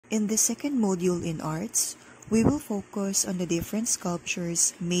In the second module in arts, we will focus on the different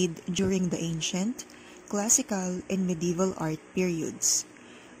sculptures made during the ancient, classical, and medieval art periods.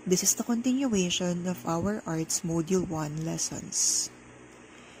 This is the continuation of our Arts Module 1 lessons.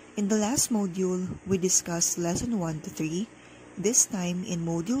 In the last module, we discussed Lesson 1 to 3. This time, in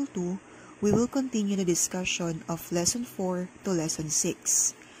Module 2, we will continue the discussion of Lesson 4 to Lesson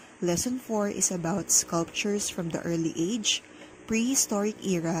 6. Lesson 4 is about sculptures from the early age, prehistoric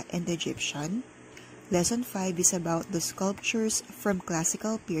era, and Egyptian. Lesson 5 is about the sculptures from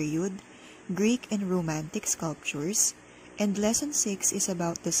classical period, Greek and Romantic sculptures, and Lesson 6 is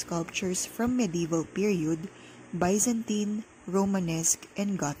about the sculptures from medieval period, Byzantine, Romanesque,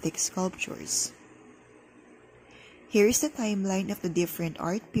 and Gothic sculptures. Here is the timeline of the different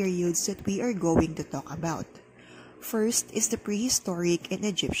art periods that we are going to talk about. First is the prehistoric and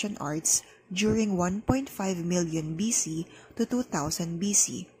Egyptian arts during 1.5 million BC to 2000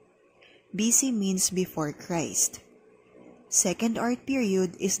 BC. BC means before Christ. Second art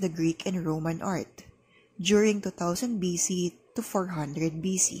period is the Greek and Roman art during 2000 BC to 400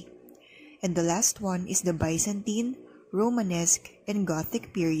 BC. And the last one is the Byzantine, Romanesque, and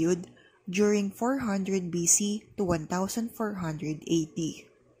Gothic period during 400 BC to 1400 AD.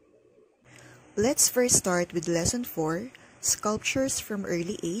 Let's first start with Lesson 4, Sculptures from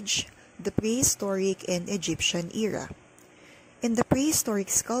Early Age, the Prehistoric and Egyptian Era. In the prehistoric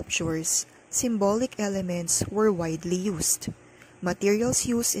sculptures, symbolic elements were widely used. Materials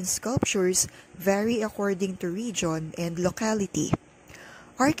used in sculptures vary according to region and locality.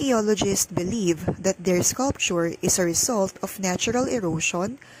 Archaeologists believe that their sculpture is a result of natural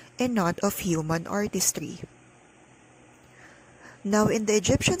erosion and not of human artistry. Now, in the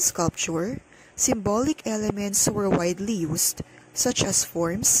Egyptian sculpture, symbolic elements were widely used, such as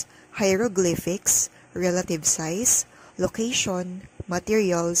forms, hieroglyphics, relative size, location,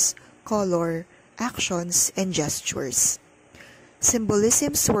 materials, color, actions, and gestures.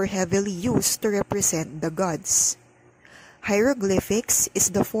 Symbolisms were heavily used to represent the gods. Hieroglyphics is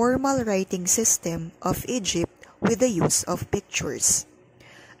the formal writing system of Egypt with the use of pictures.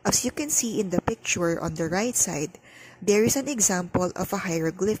 As you can see in the picture on the right side, there is an example of a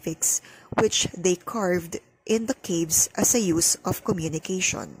hieroglyphics which they carved in the caves as a use of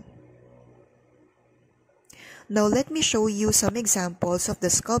communication. Now let me show you some examples of the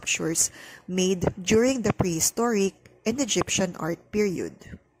sculptures made during the prehistoric and Egyptian art period.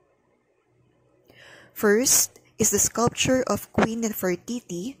 First is the sculpture of Queen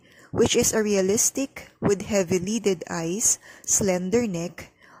Nefertiti, which is a realistic with heavy lidded eyes, slender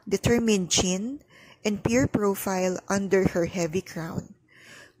neck, determined chin, and pure profile under her heavy crown.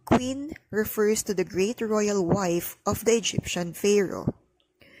 Queen refers to the great royal wife of the Egyptian pharaoh.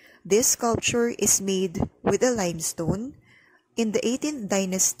 This sculpture is made with a limestone in the 18th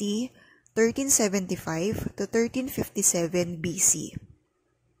dynasty, 1375 to 1357 BC.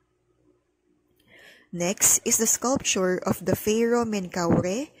 Next is the sculpture of the pharaoh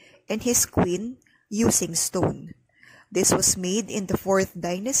Menkaure and his queen using stone. This was made in the 4th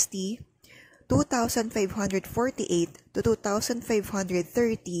dynasty, 2548 to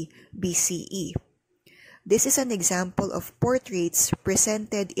 2530 BCE. This is an example of portraits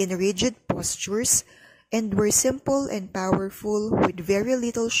presented in rigid postures and were simple and powerful with very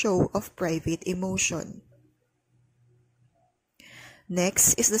little show of private emotion.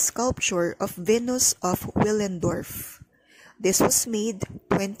 Next is the sculpture of Venus of Willendorf. This was made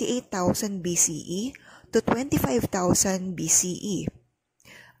 28,000 BCE to 25,000 BCE.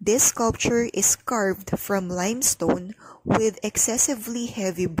 This sculpture is carved from limestone with excessively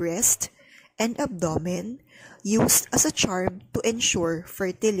heavy breast and abdomen used as a charm to ensure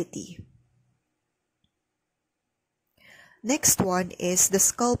fertility. Next one is the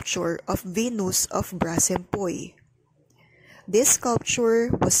sculpture of Venus of Brasempoi. This sculpture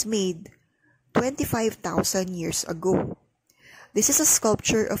was made 25,000 years ago. This is a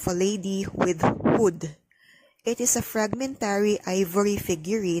sculpture of a lady with hood. It is a fragmentary ivory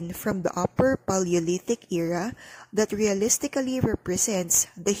figurine from the Upper Paleolithic era that realistically represents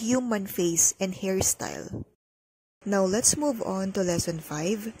the human face and hairstyle. Now let's move on to Lesson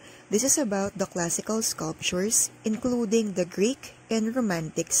 5. This is about the classical sculptures, including the Greek and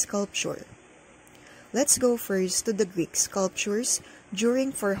Romantic sculpture. Let's go first to the Greek sculptures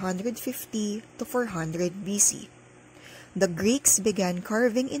during 450 to 400 BC. The Greeks began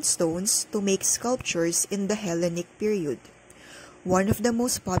carving in stones to make sculptures in the Hellenic period. One of the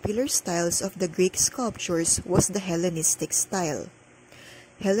most popular styles of the Greek sculptures was the Hellenistic style.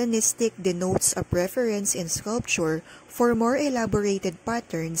 Hellenistic denotes a preference in sculpture for more elaborated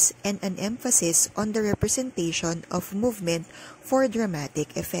patterns and an emphasis on the representation of movement for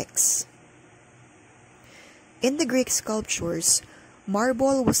dramatic effects. In the Greek sculptures,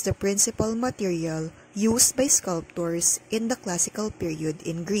 marble was the principal material used by sculptors in the classical period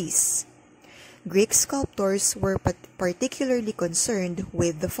in Greece. Greek sculptors were particularly concerned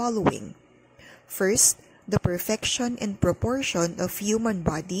with the following. First, the perfection and proportion of human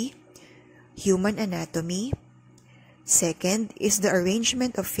body, human anatomy. Second is the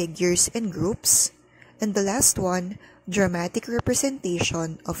arrangement of figures and groups. And the last one, dramatic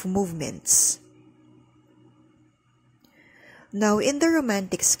representation of movements. Now, in the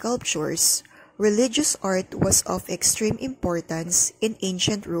Romantic sculptures, religious art was of extreme importance in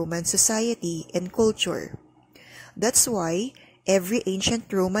ancient Roman society and culture. That's why every ancient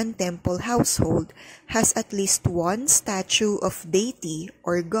Roman temple household has at least one statue of deity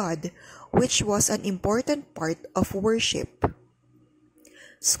or god, which was an important part of worship.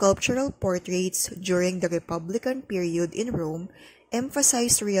 Sculptural portraits during the Republican period in Rome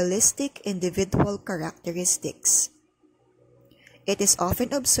emphasized realistic individual characteristics. It is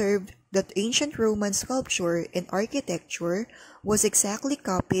often observed that ancient Roman sculpture and architecture was exactly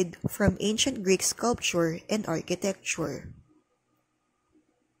copied from ancient Greek sculpture and architecture.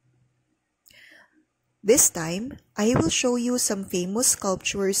 This time, I will show you some famous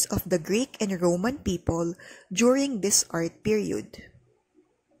sculptures of the Greek and Roman people during this art period.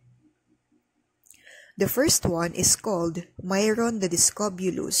 The first one is called Myron the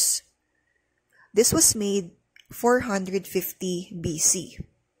Discobulus. This was made 450 BC.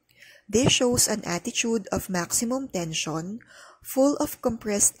 This shows an attitude of maximum tension, full of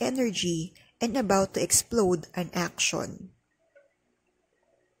compressed energy, and about to explode an action.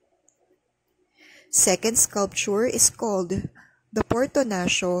 Second sculpture is called the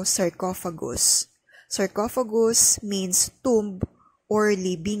Portonaccio sarcophagus. Sarcophagus means tomb or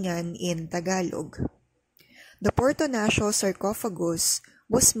libingan in Tagalog. The Portonaccio sarcophagus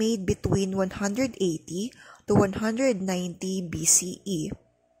was made between 180 to 190 BCE.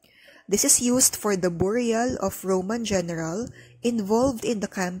 This is used for the burial of Roman general involved in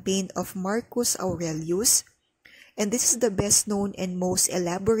the campaign of Marcus Aurelius, and this is the best known and most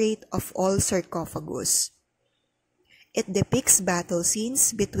elaborate of all sarcophagus. It depicts battle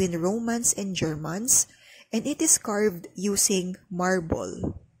scenes between Romans and Germans, and it is carved using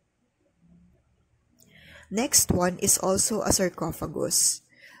marble. Next one is also a sarcophagus.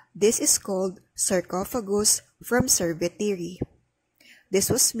 This is called sarcophagus from Cerveteri. This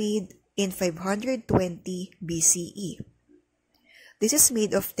was made in 520 BCE. This is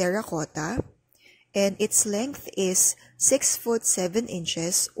made of terracotta, and its length is 6 foot 7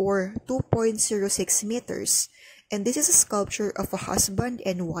 inches or 2.06 meters, and this is a sculpture of a husband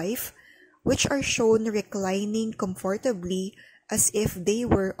and wife which are shown reclining comfortably as if they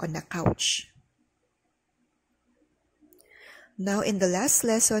were on a couch. Now, in the last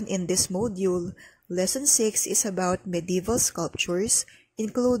lesson in this module, Lesson 6 is about medieval sculptures,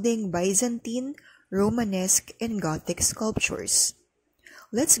 including Byzantine, Romanesque, and Gothic sculptures.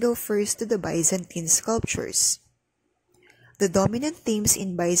 Let's go first to the Byzantine sculptures. The dominant themes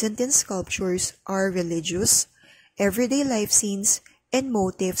in Byzantine sculptures are religious, everyday life scenes, and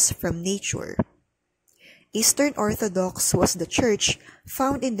motifs from nature. Eastern Orthodox was the church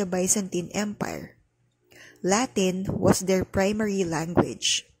found in the Byzantine Empire. Latin was their primary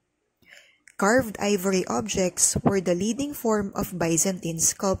language. Carved ivory objects were the leading form of Byzantine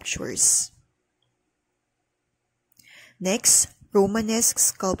sculptures. Next, Romanesque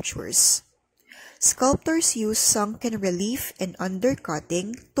sculptures. Sculptors used sunken relief and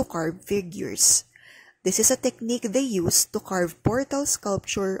undercutting to carve figures. This is a technique they used to carve portal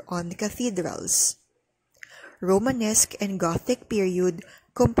sculpture on cathedrals. Romanesque and Gothic period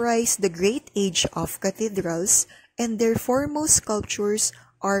comprise the great age of cathedrals, and their foremost sculptures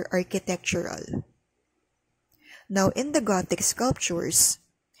are architectural. Now, in the Gothic sculptures,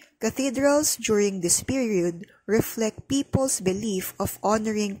 cathedrals during this period reflect people's belief of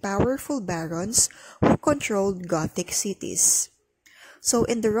honoring powerful barons who controlled Gothic cities. So,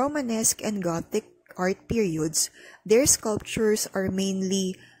 in the Romanesque and Gothic art periods, their sculptures are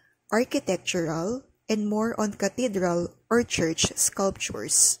mainly architectural and more on cathedral or church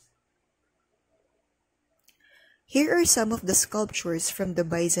sculptures. Here are some of the sculptures from the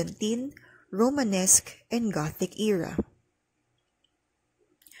Byzantine, Romanesque, and Gothic era.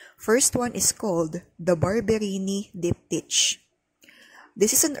 First one is called the Barberini diptych.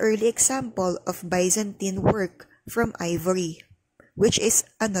 This is an early example of Byzantine work from ivory, which is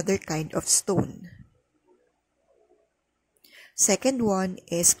another kind of stone. Second one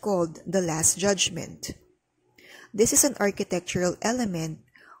is called the Last Judgment. This is an architectural element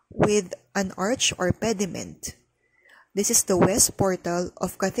with an arch or pediment. This is the west portal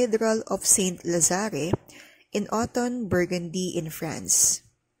of Cathedral of Saint Lazare in Autun, Burgundy in France.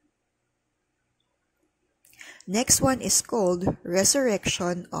 Next one is called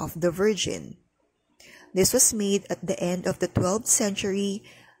Resurrection of the Virgin. This was made at the end of the 12th century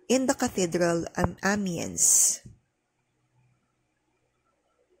in the Cathedral of Amiens.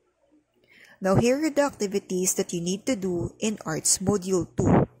 Now here are the activities that you need to do in Arts Module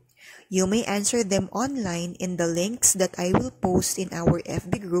 2. You may answer them online in the links that I will post in our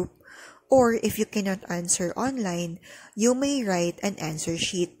FB group, or if you cannot answer online, you may write an answer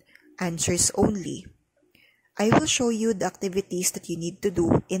sheet, answers only. I will show you the activities that you need to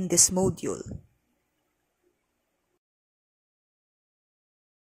do in this module.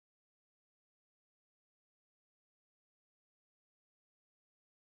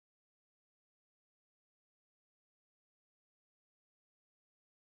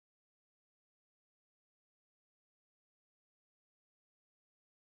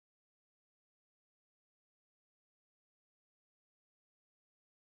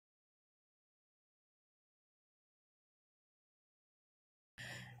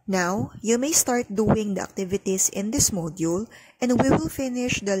 Now, you may start doing the activities in this module, and we will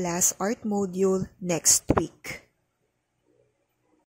finish the last art module next week.